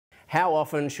How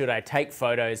often should I take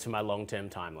photos for my long-term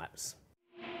time lapse?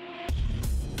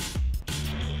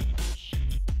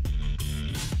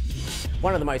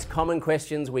 One of the most common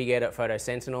questions we get at Photo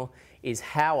Sentinel is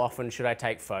how often should I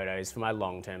take photos for my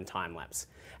long-term time lapse?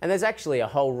 And there's actually a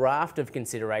whole raft of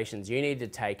considerations you need to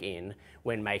take in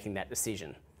when making that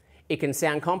decision. It can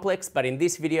sound complex, but in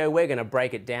this video we're going to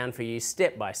break it down for you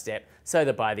step by step so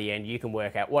that by the end you can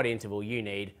work out what interval you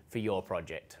need for your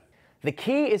project. The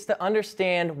key is to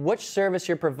understand which service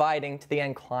you're providing to the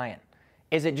end client.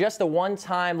 Is it just a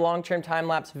one-time long-term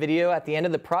time-lapse video at the end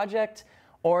of the project,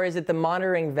 or is it the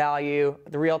monitoring value,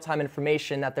 the real-time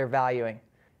information that they're valuing?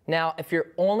 Now, if you're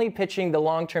only pitching the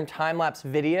long-term time-lapse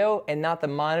video and not the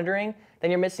monitoring, then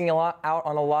you're missing out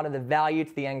on a lot of the value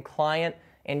to the end client,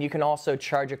 and you can also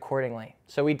charge accordingly.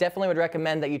 So we definitely would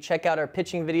recommend that you check out our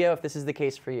pitching video if this is the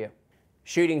case for you.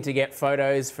 Shooting to get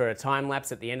photos for a time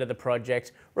lapse at the end of the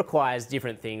project requires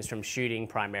different things from shooting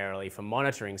primarily for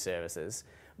monitoring services.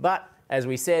 But as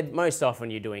we said, most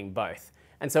often you're doing both.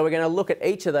 And so we're going to look at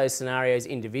each of those scenarios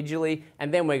individually,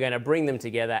 and then we're going to bring them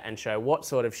together and show what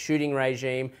sort of shooting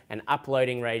regime and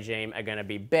uploading regime are going to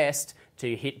be best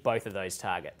to hit both of those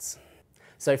targets.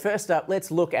 So first up, let's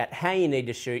look at how you need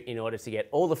to shoot in order to get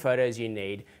all the photos you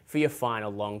need for your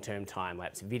final long-term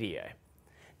time-lapse video.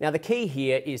 Now the key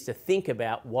here is to think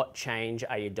about what change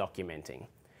are you documenting.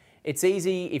 It's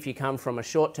easy if you come from a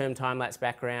short-term time-lapse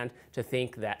background to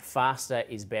think that faster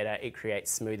is better, it creates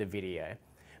smoother video.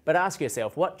 But ask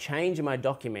yourself, what change am I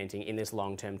documenting in this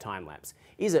long-term time-lapse?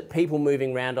 Is it people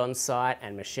moving around on site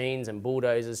and machines and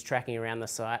bulldozers tracking around the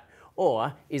site?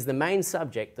 Or is the main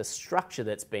subject the structure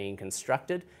that's being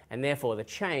constructed, and therefore the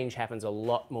change happens a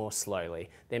lot more slowly?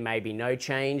 There may be no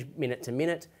change minute to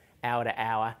minute, hour to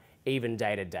hour, even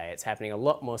day to day. It's happening a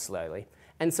lot more slowly.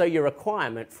 And so your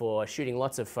requirement for shooting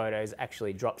lots of photos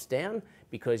actually drops down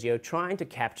because you're trying to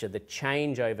capture the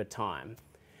change over time.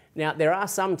 Now, there are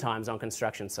some times on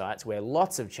construction sites where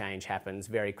lots of change happens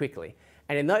very quickly.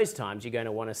 And in those times, you're going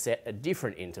to want to set a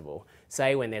different interval.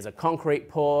 Say when there's a concrete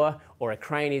pour or a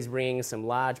crane is bringing some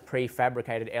large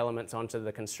prefabricated elements onto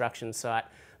the construction site.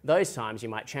 Those times you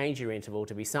might change your interval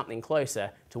to be something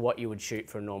closer to what you would shoot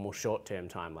for a normal short-term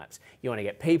time-lapse. You want to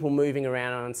get people moving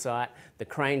around on site, the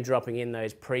crane dropping in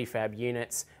those prefab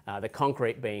units, the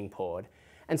concrete being poured.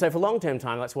 And so for long-term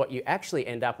time-lapse, what you actually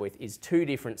end up with is two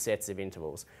different sets of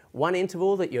intervals. One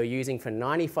interval that you're using for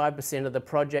 95% of the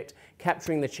project,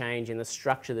 capturing the change in the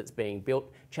structure that's being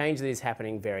built, change that is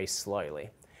happening very slowly.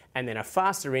 And then a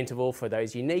faster interval for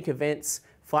those unique events,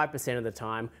 5% of the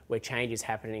time, where change is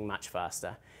happening much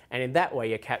faster. And in that way,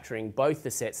 you're capturing both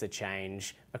the sets of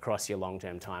change across your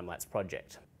long-term time-lapse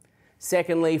project.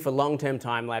 Secondly, for long-term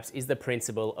time-lapse is the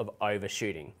principle of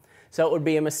overshooting. So it would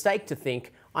be a mistake to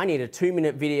think, I need a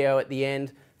 2-minute video at the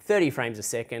end, 30 frames a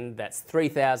second, that's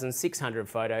 3,600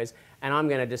 photos, and I'm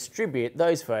going to distribute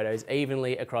those photos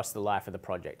evenly across the life of the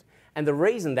project. And the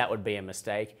reason that would be a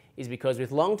mistake is because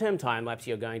with long-term time-lapse,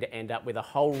 you're going to end up with a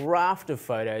whole raft of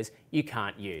photos you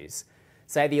can't use.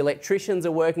 Say the electricians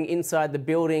are working inside the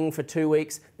building for 2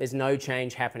 weeks, there's no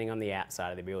change happening on the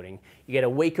outside of the building. You get a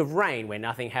week of rain where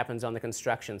nothing happens on the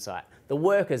construction site. The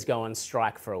workers go on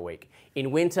strike for a week.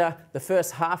 In winter, the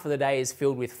first half of the day is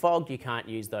filled with fog, you can't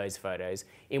use those photos.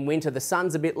 In winter, the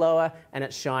sun's a bit lower and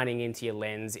it's shining into your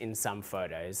lens in some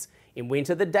photos. In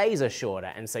winter, the days are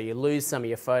shorter, and so you lose some of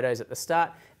your photos at the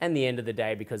start and the end of the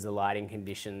day because the lighting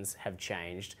conditions have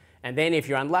changed. And then if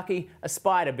you're unlucky, a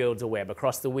spider builds a web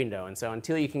across the window, and so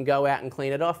until you can go out and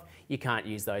clean it off, you can't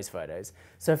use those photos.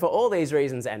 So for all these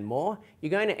reasons and more, you're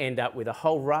going to end up with a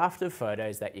whole raft of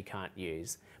photos that you can't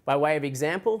use. By way of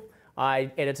example,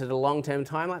 I edited a long-term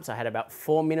time-lapse. I had about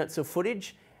 4 minutes of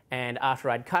footage, and after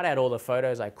I'd cut out all the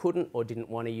photos I couldn't or didn't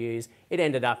want to use, it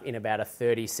ended up in about a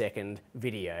 30-second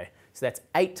video. So that's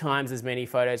 8 times as many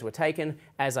photos were taken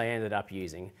as I ended up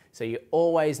using. So you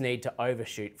always need to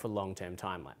overshoot for long-term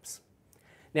time-lapse.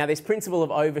 Now this principle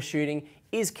of overshooting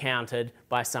is countered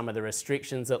by some of the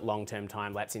restrictions that long-term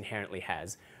time-lapse inherently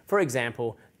has. For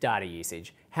example, data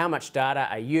usage. How much data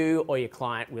are you or your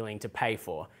client willing to pay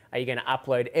for? Are you going to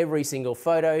upload every single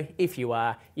photo? If you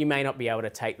are, you may not be able to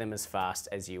take them as fast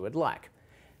as you would like.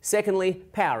 Secondly,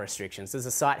 power restrictions. Does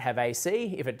the site have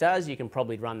AC? If it does, you can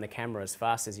probably run the camera as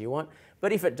fast as you want,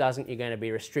 but if it doesn't, you're going to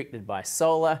be restricted by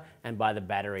solar and by the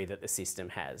battery that the system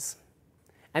has.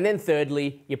 And then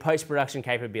thirdly, your post-production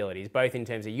capabilities, both in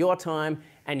terms of your time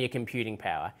and your computing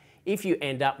power. If you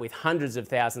end up with hundreds of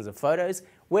thousands of photos,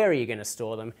 where are you going to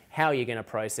store them? How are you going to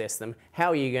process them? How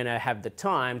are you going to have the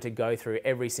time to go through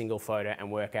every single photo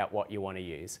and work out what you want to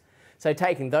use? So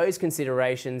taking those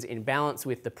considerations in balance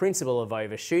with the principle of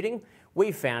overshooting,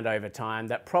 we've found over time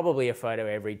that probably a photo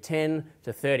every 10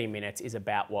 to 30 minutes is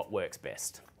about what works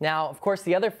best. Now, of course,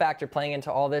 the other factor playing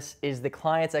into all this is the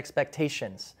client's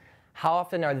expectations. How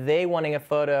often are they wanting a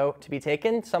photo to be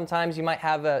taken? Sometimes you might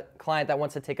have a client that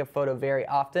wants to take a photo very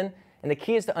often, and the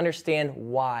key is to understand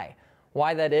why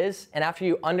that is. And after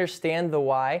you understand the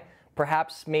why,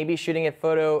 perhaps maybe shooting a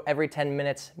photo every 10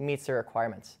 minutes meets the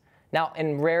requirements. Now,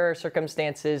 in rarer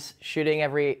circumstances, shooting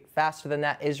every faster than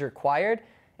that is required,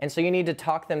 and so you need to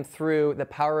talk them through the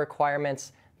power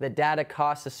requirements, the data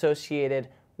costs associated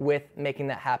with making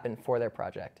that happen for their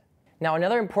project. Now,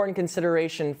 another important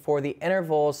consideration for the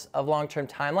intervals of long-term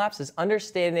time-lapse is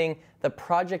understanding the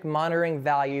project monitoring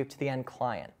value to the end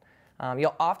client.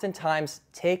 You'll oftentimes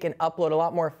take and upload a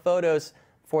lot more photos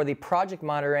for the project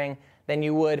monitoring than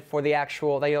you would for the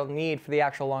actual, that you'll need for the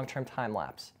actual long-term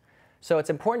time-lapse. So it's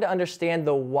important to understand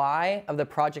the why of the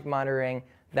project monitoring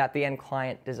that the end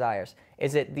client desires.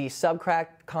 Is it the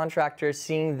subcontractors,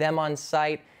 seeing them on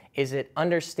site? Is it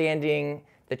understanding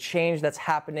the change that's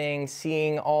happening,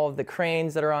 seeing all of the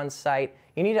cranes that are on site?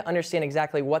 You need to understand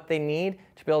exactly what they need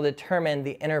to be able to determine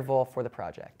the interval for the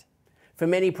project. For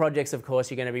many projects, of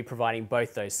course, you're going to be providing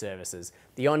both those services,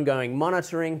 the ongoing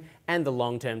monitoring and the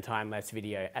long-term time-lapse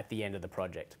video at the end of the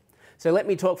project. So let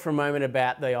me talk for a moment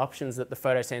about the options that the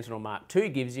Photo Sentinel Mark II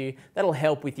gives you that'll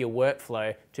help with your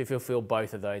workflow to fulfill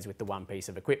both of those with the one piece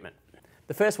of equipment.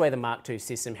 The first way the Mark II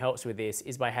system helps with this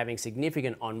is by having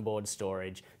significant onboard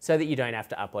storage so that you don't have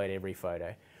to upload every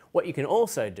photo. What you can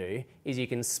also do is you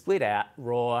can split out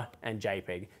RAW and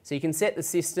JPEG. So you can set the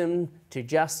system to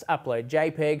just upload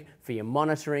JPEG for your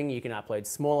monitoring. You can upload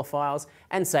smaller files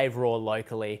and save RAW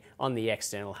locally on the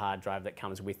external hard drive that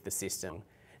comes with the system.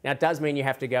 Now, it does mean you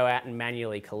have to go out and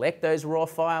manually collect those RAW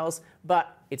files,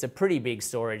 but it's a pretty big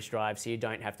storage drive, so you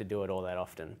don't have to do it all that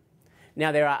often.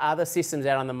 Now, there are other systems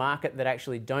out on the market that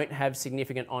actually don't have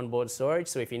significant onboard storage,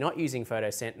 so if you're not using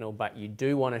Photo Sentinel but you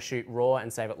do want to shoot RAW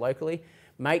and save it locally,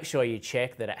 make sure you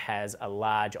check that it has a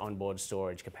large onboard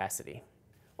storage capacity.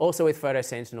 Also with Photo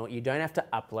Sentinel, you don't have to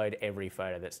upload every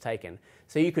photo that's taken.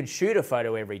 So you could shoot a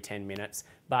photo every 10 minutes,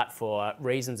 but for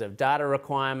reasons of data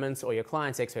requirements or your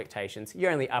client's expectations, you're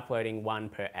only uploading one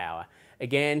per hour.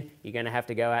 Again, you're going to have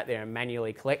to go out there and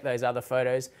manually collect those other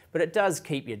photos, but it does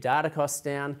keep your data costs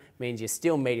down, means you're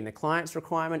still meeting the client's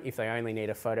requirement if they only need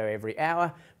a photo every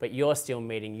hour, but you're still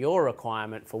meeting your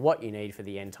requirement for what you need for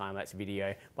the end time-lapse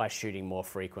video by shooting more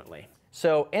frequently.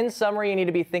 So in summary, you need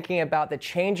to be thinking about the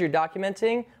change you're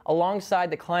documenting alongside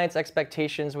the client's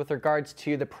expectations with regards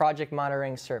to the project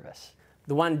monitoring service.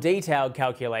 The one detailed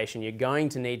calculation you're going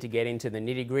to need to get into the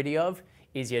nitty-gritty of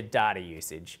is your data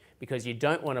usage, because you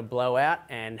don't want to blow out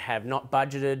and have not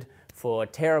budgeted for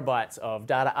terabytes of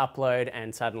data upload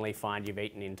and suddenly find you've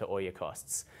eaten into all your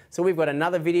costs. So we've got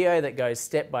another video that goes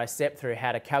step by step through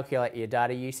how to calculate your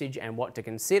data usage and what to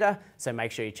consider, so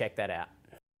make sure you check that out.